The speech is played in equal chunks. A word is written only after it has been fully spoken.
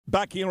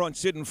Back here on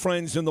Sid and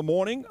Friends in the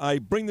morning. I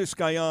bring this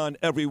guy on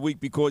every week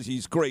because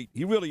he's great.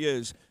 He really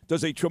is.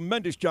 Does a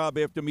tremendous job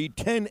after me.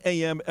 10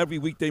 a.m. every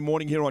weekday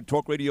morning here on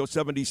Talk Radio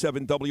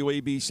 77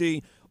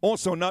 WABC.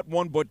 Also, not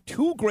one but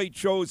two great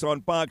shows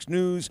on Fox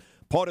News.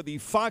 Part of the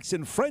Fox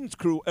and Friends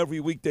crew every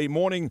weekday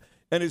morning.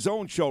 And his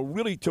own show,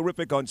 really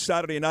terrific on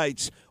Saturday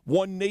nights,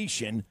 One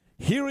Nation.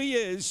 Here he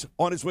is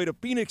on his way to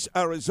Phoenix,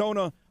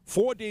 Arizona,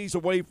 4 days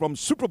away from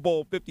Super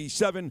Bowl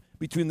 57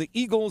 between the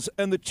Eagles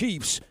and the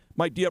Chiefs.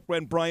 My dear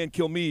friend Brian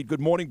Kilmeade. Good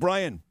morning,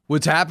 Brian.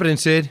 What's happening,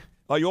 Sid?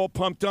 Are you all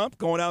pumped up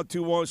going out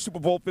to Super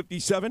Bowl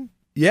 57?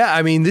 Yeah,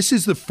 I mean, this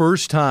is the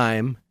first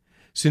time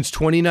since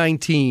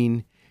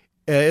 2019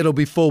 it'll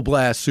be full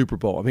blast Super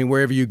Bowl. I mean,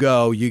 wherever you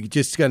go, you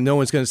just got no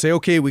one's going to say,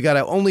 okay, we got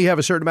to only have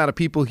a certain amount of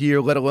people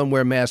here, let alone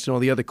wear masks and all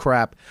the other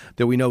crap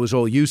that we know is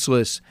all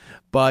useless.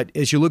 But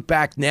as you look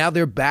back, now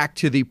they're back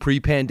to the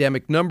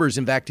pre-pandemic numbers,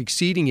 in fact,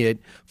 exceeding it.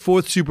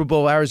 Fourth Super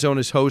Bowl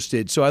Arizona's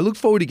hosted. So I look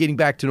forward to getting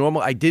back to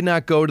normal. I did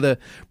not go to the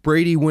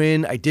Brady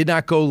win. I did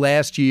not go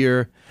last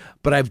year.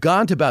 But I've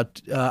gone to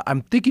about,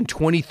 I'm thinking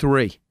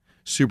 23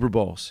 Super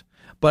Bowls.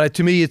 But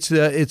to me, it's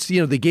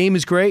the game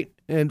is great.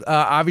 And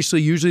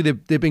obviously, usually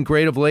they've been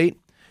great of late.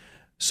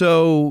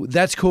 So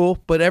that's cool.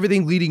 But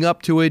everything leading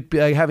up to it,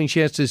 having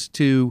chances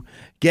to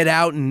get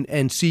out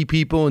and see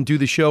people and do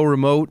the show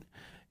remote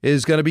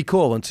is going to be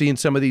cool. And seeing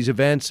some of these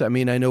events, I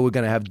mean, I know we're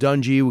going to have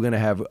Dungy, we're going to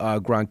have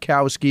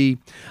Gronkowski.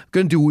 I'm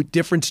going to do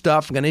different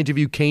stuff. I'm going to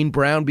interview Kane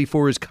Brown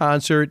before his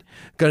concert.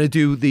 I'm going to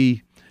do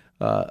the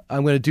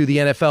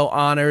NFL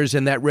honors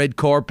and that red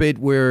carpet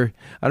where,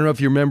 I don't know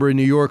if you remember in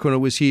New York when it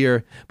was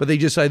here, but they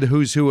just had the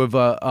who's who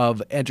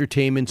of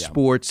entertainment,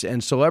 sports,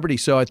 and celebrity.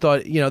 So I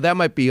thought,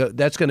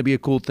 that's going to be a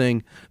cool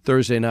thing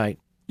Thursday night.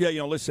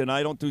 Yeah, listen,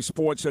 I don't do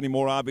sports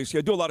anymore, obviously.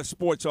 I do a lot of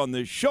sports on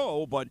this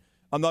show, but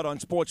I'm not on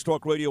Sports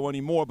Talk Radio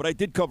anymore. But I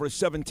did cover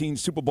 17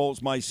 Super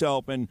Bowls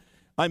myself, and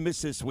I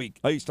miss this week.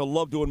 I used to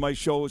love doing my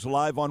shows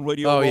live on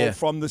Radio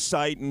from the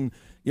site, and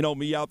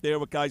me out there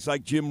with guys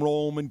like Jim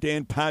Rome and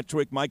Dan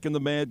Patrick, Mike and the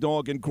Mad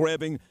Dog, and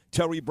grabbing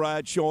Terry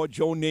Bradshaw,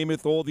 Joe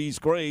Namath, all these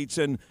greats,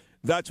 and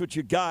that's what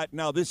you got.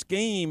 Now, this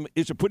game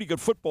is a pretty good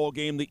football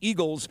game. The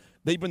Eagles,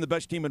 they've been the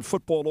best team in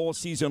football all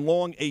season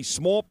long, a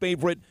small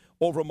favorite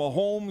over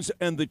Mahomes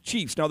and the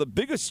Chiefs. Now, the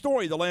biggest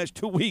story the last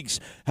 2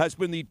 weeks has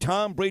been the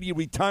Tom Brady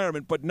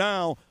retirement, but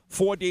now,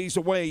 4 days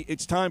away,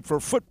 it's time for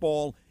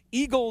football.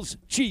 Eagles,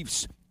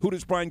 Chiefs, who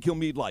does Brian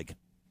Kilmeade like?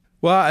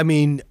 Well, I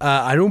mean,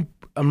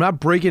 I'm not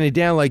breaking it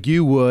down like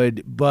you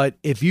would, but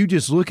if you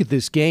just look at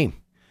this game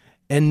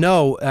and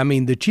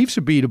the Chiefs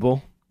are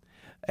beatable,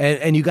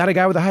 and you got a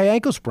guy with a high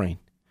ankle sprain,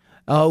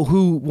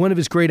 who one of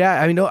his great,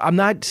 I'm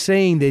not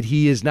saying that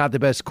he is not the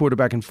best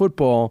quarterback in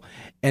football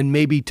and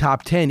maybe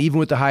top 10, even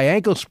with the high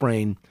ankle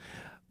sprain,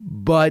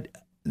 but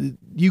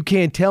you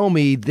can't tell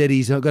me that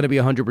he's going to be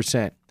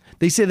 100%.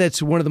 They say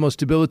that's one of the most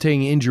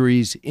debilitating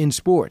injuries in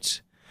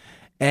sports.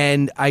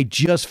 And I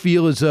just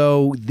feel as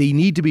though they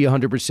need to be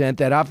 100%.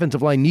 That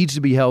offensive line needs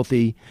to be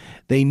healthy.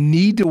 They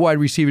need the wide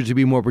receivers to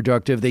be more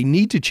productive. They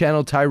need to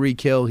channel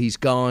Tyreek Hill. He's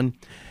gone.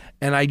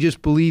 And I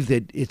just believe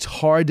that it's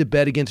hard to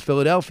bet against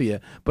Philadelphia.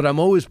 But I'm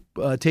always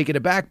taken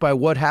aback by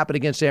what happened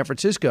against San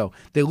Francisco.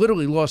 They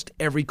literally lost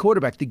every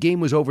quarterback. The game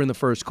was over in the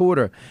first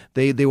quarter.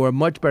 They were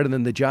much better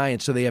than the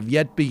Giants, so they have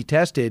yet to be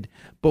tested.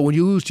 But when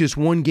you lose just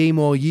one game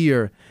all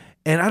year,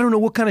 and I don't know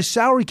what kind of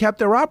salary cap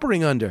they're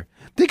operating under.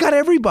 They got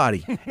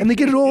everybody, and they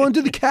get it all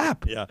under the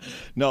cap. Yeah.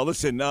 No,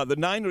 listen, the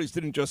Niners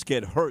didn't just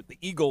get hurt. The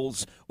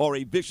Eagles are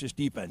a vicious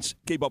defense.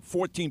 Gave up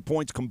 14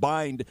 points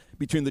combined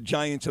between the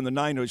Giants and the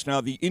Niners. Now,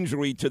 the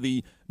injury to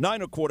the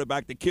Niner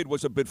quarterback, the kid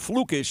was a bit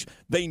flukish.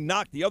 They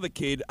knocked the other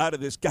kid out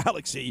of this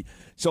galaxy.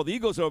 So the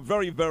Eagles are a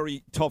very,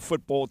 very tough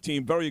football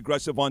team, very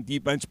aggressive on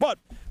defense. But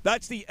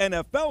that's the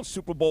NFL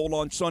Super Bowl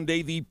on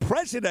Sunday. The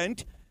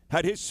president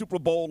had his Super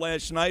Bowl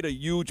last night, a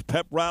huge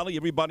pep rally,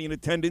 everybody in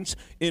attendance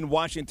in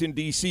Washington,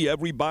 D.C.,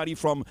 everybody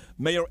from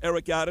Mayor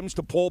Eric Adams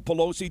to Paul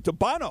Pelosi to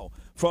Bono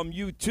from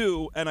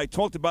U2, and I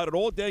talked about it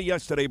all day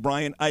yesterday,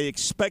 Brian. I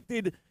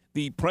expected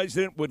the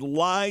president would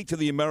lie to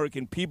the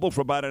American people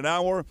for about an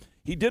hour.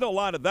 He did a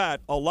lot of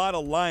that, a lot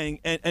of lying,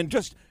 and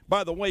just,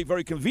 by the way,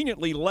 very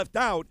conveniently left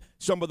out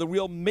some of the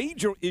real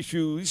major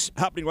issues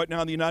happening right now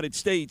in the United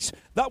States.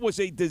 That was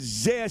a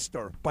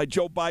disaster by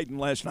Joe Biden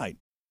last night.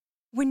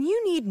 When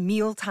you need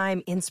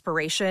mealtime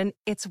inspiration,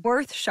 it's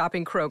worth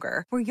shopping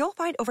Kroger, where you'll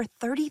find over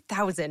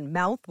 30,000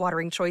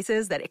 mouth-watering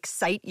choices that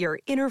excite your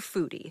inner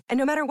foodie. And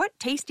no matter what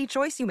tasty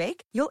choice you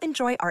make, you'll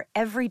enjoy our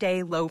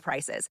everyday low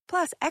prices,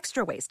 plus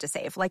extra ways to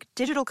save, like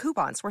digital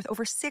coupons worth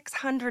over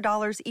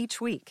 $600 each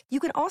week. You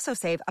can also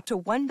save up to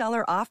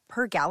 $1 off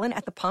per gallon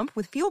at the pump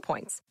with fuel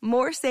points.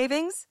 More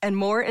savings and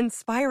more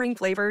inspiring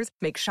flavors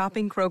make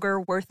shopping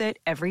Kroger worth it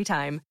every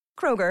time.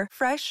 Kroger,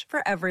 fresh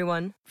for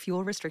everyone.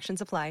 Fuel restrictions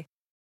apply.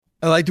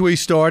 I liked the way he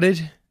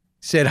started.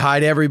 Said hi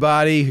to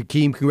everybody.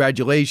 Hakeem,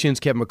 congratulations.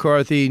 Kevin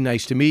McCarthy,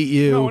 nice to meet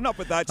you. No, enough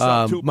with that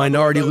stuff, too.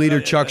 Minority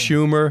Leader Chuck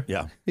Schumer.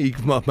 Yeah.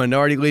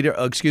 Majority Leader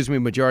Chuck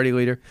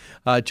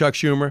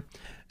Schumer.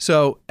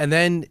 So, and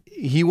then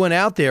he went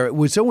out there. It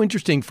was so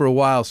interesting for a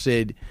while,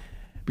 Sid.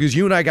 because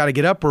you and I got to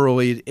get up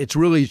early. It's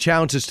really a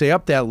challenge to stay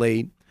up that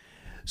late.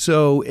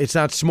 So it's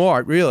not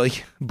smart, really,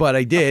 but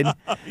I did.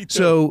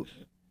 So,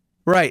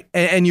 right.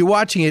 And you're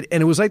watching it,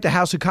 and it was like the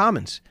House of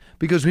Commons.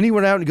 Because when he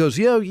went out and goes,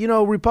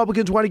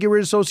 Republicans want to get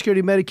rid of Social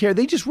Security and Medicare.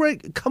 They just,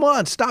 come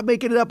on, stop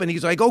making it up. And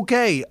he's like,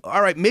 okay,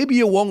 all right, maybe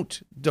you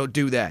don't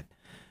do that.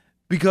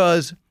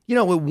 Because,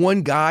 with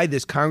one guy,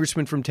 this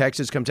congressman from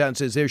Texas comes out and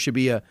says there should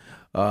be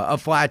a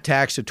flat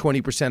tax of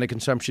 20% of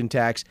consumption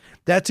tax.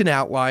 That's an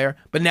outlier.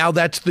 But now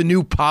that's the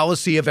new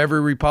policy of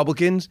every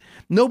Republican.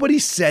 Nobody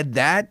said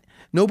that.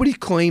 Nobody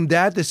claimed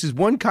that. This is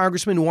one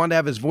congressman who wanted to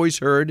have his voice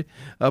heard,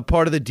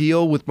 part of the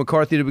deal with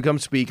McCarthy to become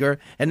speaker.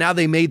 And now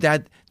they made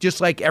that just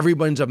like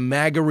everyone's a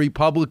MAGA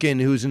Republican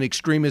who's an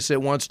extremist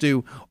that wants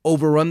to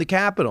overrun the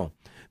Capitol.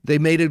 They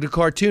made it a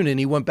cartoon,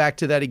 and he went back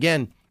to that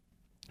again.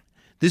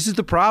 This is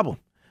the problem.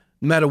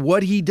 No matter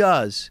what he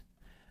does,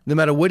 no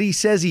matter what he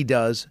says he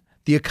does,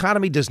 the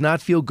economy does not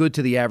feel good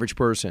to the average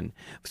person.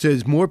 So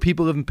there's more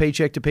people living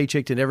paycheck to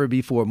paycheck than ever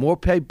before. More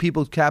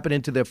people tapping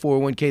into their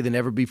 401k than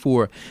ever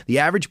before. The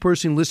average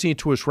person listening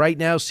to us right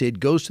now, Sid,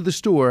 goes to the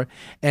store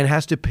and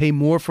has to pay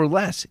more for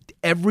less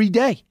every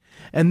day.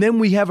 And then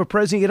we have a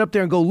president get up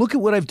there and go, look at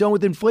what I've done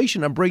with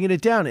inflation. I'm bringing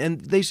it down. And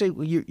they say,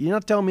 well, you're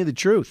not telling me the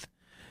truth.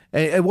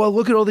 And well,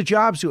 look at all the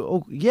jobs.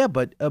 Oh, yeah,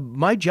 but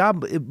my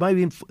job,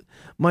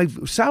 my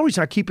salary's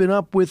not keeping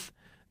up with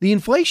the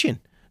inflation.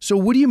 So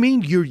what do you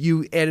mean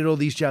you added all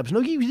these jobs?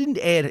 No, you didn't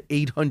add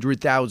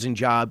 800,000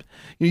 jobs.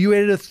 You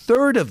added a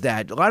third of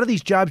that. A lot of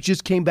these jobs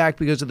just came back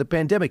because of the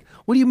pandemic.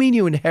 What do you mean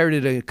you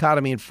inherited an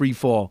economy in free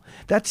fall?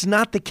 That's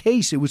not the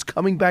case. It was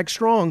coming back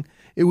strong.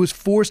 It was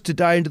forced to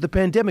die into the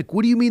pandemic.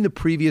 What do you mean the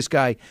previous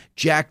guy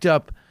jacked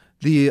up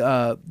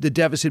the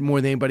deficit more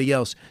than anybody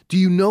else? Do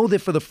you know that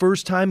for the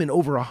first time in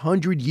over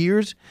 100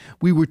 years,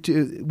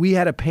 we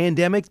had a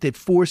pandemic that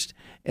forced,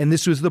 and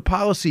this was the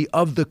policy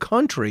of the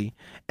country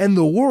and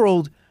the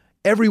world,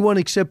 everyone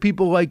except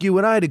people like you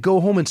and I, to go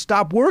home and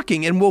stop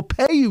working, and we'll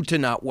pay you to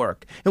not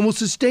work, and we'll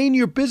sustain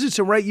your business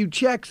and write you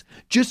checks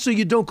just so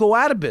you don't go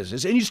out of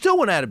business, and you still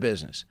went out of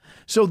business.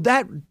 So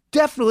that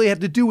definitely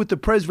had to do with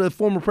the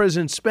former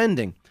president's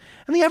spending.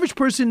 And the average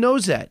person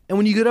knows that. And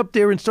when you get up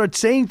there and start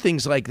saying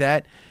things like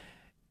that,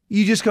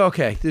 you just go,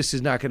 okay, this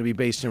is not going to be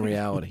based in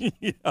reality.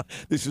 Yeah.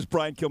 This is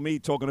Brian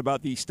Kilmeade talking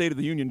about the State of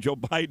the Union, Joe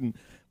Biden,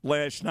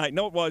 last night.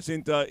 No, it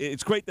wasn't.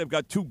 It's great they've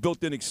got two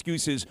built-in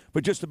excuses for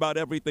just about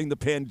everything. The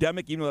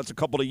pandemic, even though that's a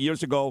couple of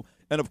years ago,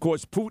 and, of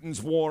course,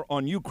 Putin's war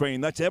on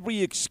Ukraine. That's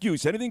every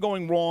excuse. Anything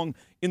going wrong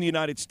in the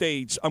United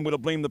States, I'm going to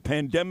blame the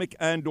pandemic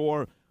and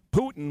or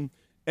Putin.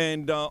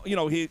 And,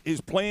 his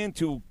plan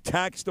to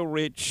tax the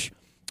rich.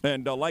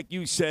 And like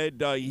you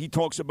said, he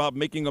talks about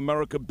making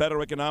America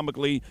better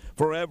economically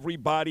for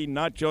everybody,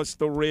 not just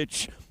the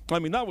rich. I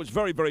mean, that was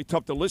very, very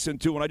tough to listen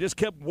to. And I just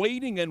kept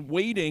waiting and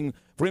waiting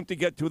for him to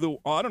get to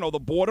the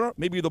border,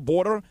 maybe the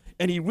border.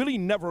 And he really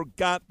never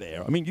got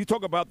there. I mean, you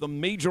talk about the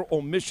major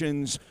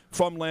omissions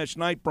from last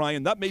night,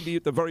 Brian. That may be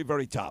at the very,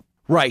 very top.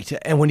 Right.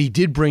 And when he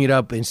did bring it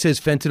up and says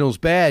fentanyl's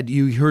bad,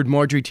 you heard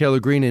Marjorie Taylor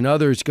Greene and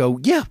others go,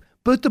 yeah,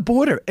 but the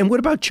border. And what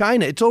about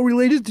China? It's all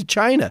related to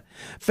China.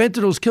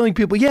 Fentanyl's killing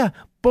people. Yeah.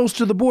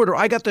 Bolster the border.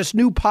 I got this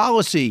new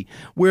policy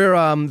where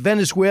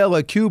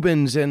Venezuela,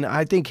 Cubans, and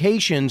I think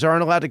Haitians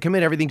aren't allowed to come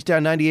in. Everything's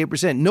down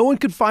 98%. No one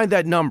could find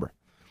that number.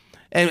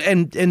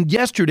 And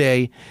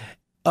yesterday,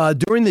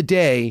 during the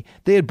day,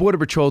 they had Border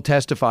Patrol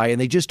testify,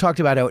 and they just talked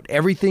about how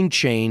everything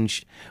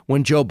changed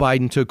when Joe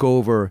Biden took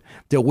over.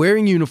 They're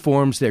wearing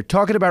uniforms. They're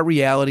talking about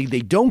reality.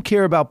 They don't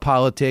care about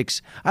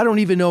politics. I don't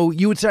even know.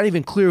 It's not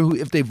even clear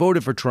if they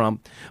voted for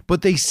Trump.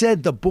 But they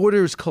said the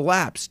borders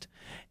collapsed.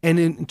 And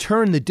in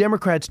turn, the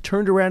Democrats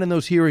turned around in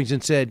those hearings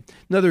and said,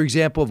 another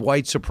example of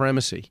white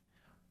supremacy,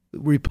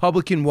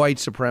 Republican white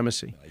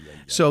supremacy.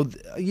 So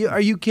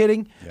are you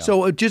kidding? Yeah.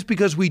 So just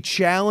because we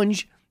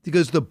challenge,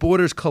 because the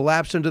borders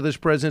collapsed under this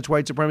president's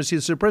white supremacy,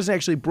 the president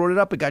actually brought it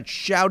up. It got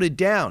shouted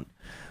down.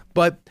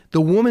 But the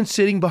woman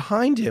sitting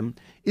behind him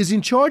is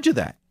in charge of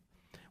that.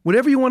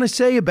 Whatever you want to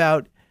say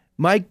about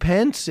Mike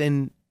Pence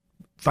and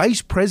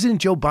Vice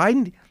President Joe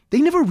Biden, they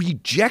never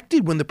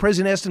rejected when the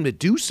president asked him to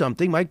do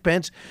something. Mike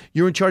Pence,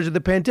 you're in charge of the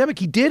pandemic.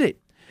 He did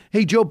it.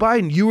 Hey, Joe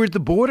Biden, you were at the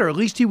border. At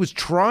least he was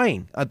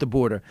trying at the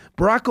border.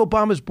 Barack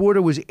Obama's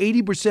border was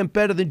 80%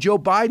 better than Joe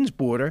Biden's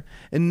border,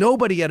 and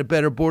nobody had a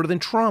better border than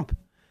Trump.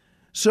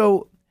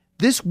 So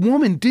this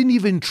woman didn't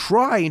even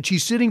try, and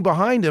she's sitting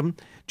behind him.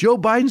 Joe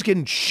Biden's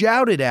getting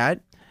shouted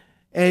at,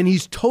 and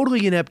he's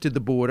totally inept at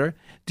the border.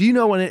 Do you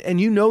know, and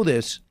you know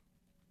this,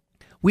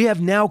 we have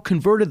now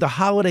converted the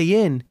Holiday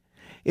Inn.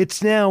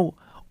 It's now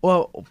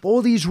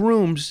all these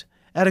rooms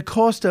at a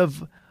cost of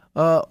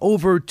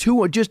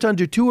just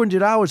under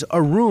 $200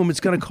 a room. It's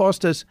going to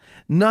cost us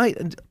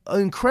an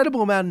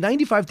incredible amount,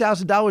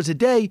 $95,000 a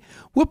day.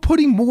 We're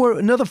putting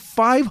another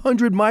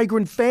 500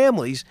 migrant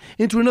families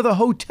into another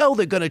hotel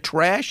they're going to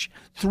trash,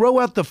 throw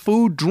out the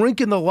food, drink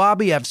in the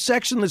lobby, have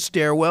sex in the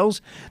stairwells.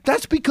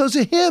 That's because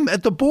of him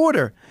at the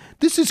border.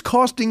 This is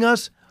costing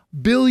us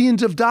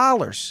billions of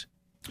dollars.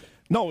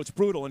 No, it's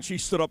brutal. And she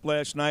stood up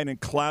last night and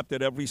clapped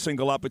at every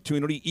single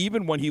opportunity,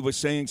 even when he was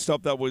saying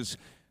stuff that was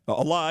a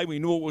lie. We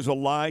knew it was a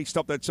lie,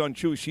 stuff that's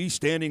untrue. She's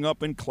standing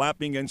up and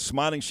clapping and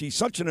smiling. She's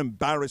such an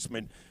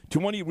embarrassment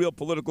to any real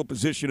political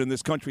position in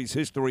this country's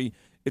history.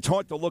 It's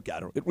hard to look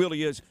at her. It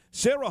really is.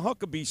 Sarah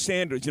Huckabee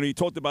Sanders, you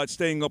talked about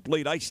staying up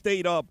late. I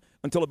stayed up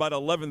until about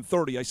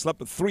 11:30. I slept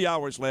for 3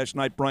 hours last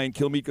night, Brian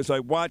Kilmeade, because I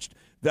watched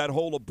that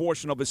whole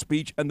abortion of a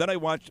speech, and then I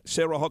watched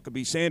Sarah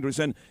Huckabee Sanders,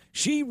 and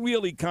she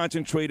really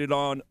concentrated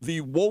on the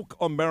woke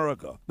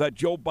America that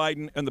Joe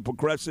Biden and the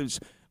progressives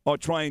are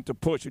trying to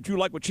push. Did you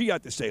like what she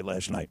had to say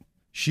last night?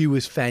 She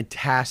was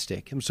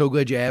fantastic. I'm so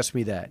glad you asked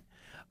me that.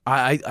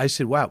 I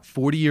said, wow,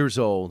 40 years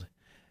old.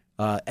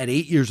 At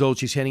 8 years old,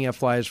 she's handing out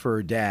flyers for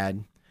her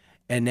dad.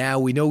 And now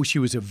we know she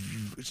was a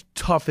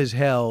tough as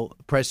hell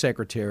press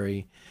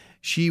secretary.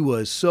 She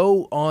was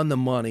so on the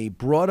money,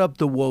 brought up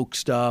the woke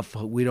stuff.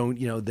 We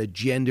don't, the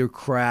gender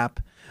crap,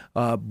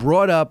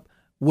 brought up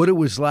what it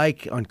was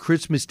like on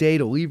Christmas Day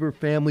to leave her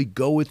family,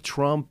 go with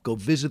Trump, go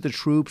visit the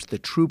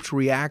troops'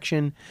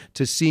 reaction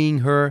to seeing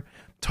her,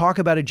 talk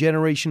about a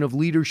generation of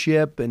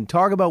leadership and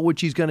talk about what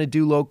she's going to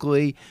do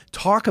locally,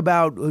 talk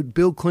about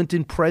Bill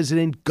Clinton,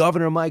 President,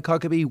 Governor Mike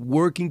Huckabee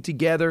working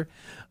together.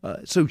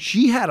 So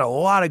she had a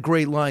lot of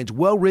great lines,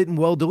 well written,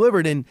 well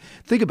delivered. And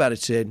think about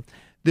it, Sid.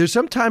 There's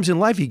sometimes in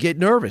life you get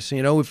nervous.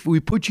 If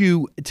we put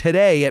you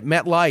today at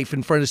MetLife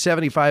in front of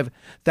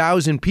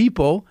 75,000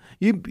 people,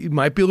 you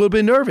might be a little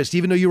bit nervous,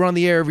 even though you're on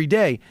the air every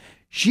day.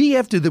 She,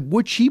 after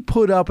what she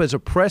put up as a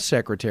press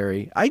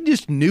secretary, I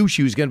just knew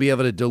she was going to be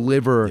able to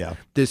deliver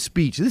this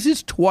speech. This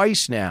is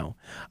twice now.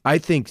 I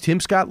think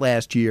Tim Scott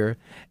last year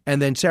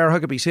and then Sarah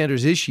Huckabee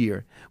Sanders this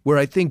year, where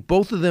I think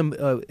both of them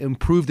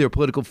improved their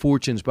political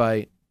fortunes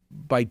by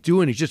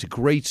doing it. Just a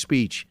great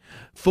speech,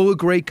 full of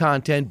great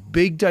content,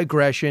 big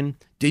digression,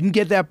 didn't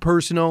get that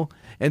personal,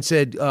 and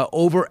said,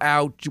 over,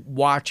 out,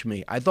 watch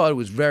me. I thought it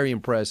was very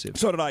impressive.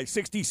 So did I.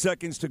 60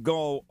 seconds to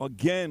go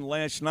again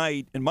last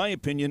night. In my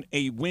opinion,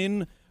 a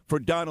win for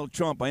Donald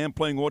Trump. I am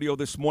playing audio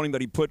this morning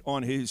that he put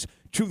on his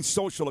Truth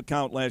Social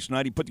account last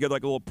night. He put together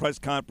like a little press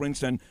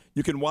conference, and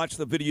you can watch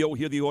the video,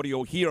 hear the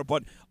audio here.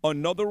 But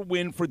another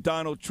win for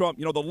Donald Trump.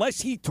 The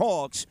less he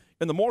talks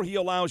and the more he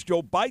allows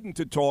Joe Biden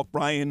to talk,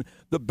 Brian,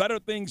 the better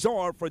things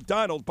are for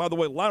Donald. By the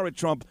way, Lara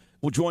Trump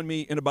will join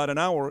me in about an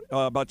hour,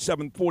 about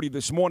 7:40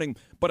 this morning.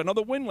 But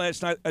another win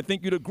last night, I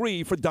think you'd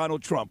agree, for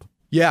Donald Trump.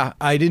 Yeah,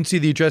 I didn't see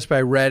the address, but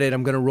I read it.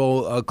 I'm going to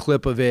roll a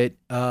clip of it.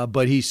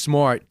 But he's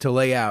smart to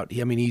lay out.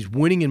 I mean, he's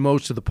winning in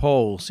most of the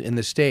polls in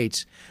the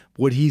states.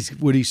 What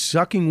he's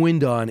sucking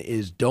wind on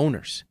is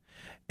donors.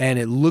 And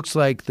it looks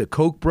like the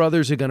Koch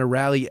brothers are going to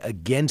rally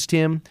against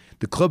him.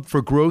 The Club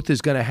for Growth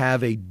is going to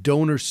have a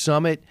donor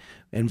summit.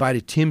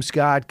 Invited Tim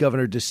Scott,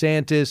 Governor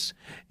DeSantis,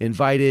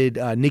 invited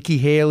Nikki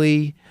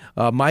Haley,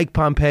 Mike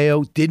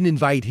Pompeo, didn't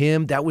invite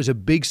him. That was a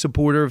big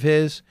supporter of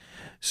his.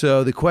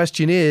 So the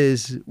question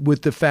is,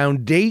 with the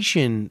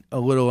foundation a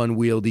little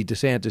unwieldy,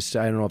 DeSantis,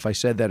 I don't know if I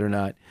said that or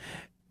not,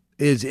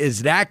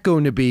 is that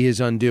going to be his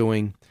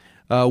undoing?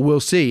 We'll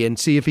see, and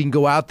see if he can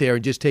go out there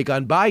and just take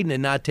on Biden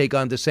and not take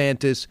on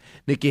DeSantis,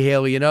 Nikki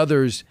Haley, and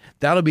others.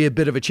 That'll be a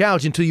bit of a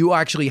challenge until you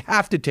actually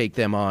have to take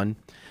them on,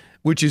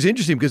 which is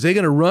interesting because they're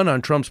going to run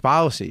on Trump's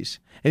policies.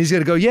 And he's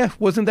going to go, yeah,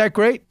 wasn't that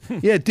great?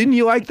 Yeah, didn't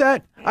you like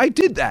that? I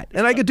did that,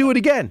 and I could do it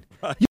again.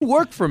 You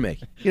work for me.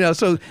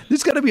 So this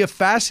is going to be a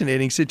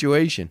fascinating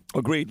situation.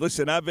 Agreed.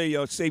 Listen, have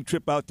a safe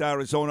trip out to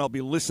Arizona. I'll be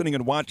listening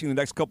and watching the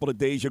next couple of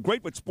days. You're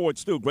great with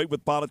sports, too. Great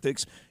with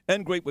politics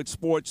and great with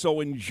sports.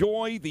 So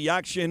enjoy the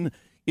action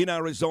in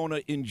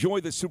Arizona. Enjoy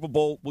the Super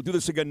Bowl. We'll do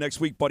this again next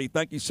week, buddy.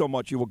 Thank you so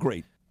much. You were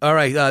great. All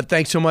right.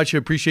 Thanks so much. I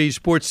appreciate your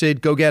support,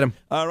 Sid. Go get him.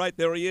 All right.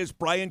 There he is.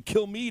 Brian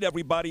Kilmeade,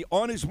 everybody,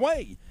 on his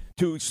way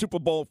to Super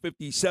Bowl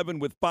 57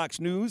 with Fox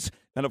News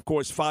and, of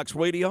course, Fox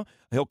Radio.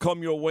 He'll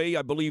come your way,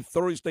 I believe,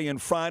 Thursday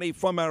and Friday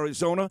from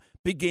Arizona.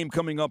 Big game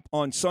coming up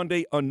on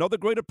Sunday. Another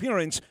great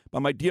appearance by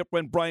my dear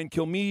friend Brian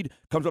Kilmeade.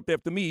 Comes up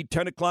after me,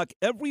 10 o'clock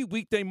every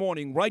weekday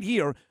morning right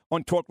here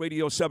on Talk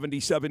Radio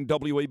 77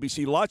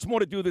 WABC. Lots more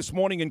to do this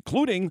morning,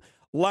 including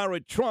Lara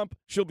Trump.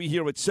 She'll be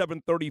here at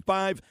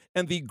 7:35.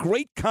 And the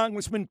great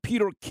Congressman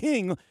Peter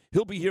King,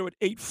 he'll be here at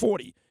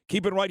 8:40.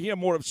 Keep it right here.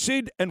 More of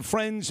Sid and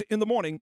Friends in the morning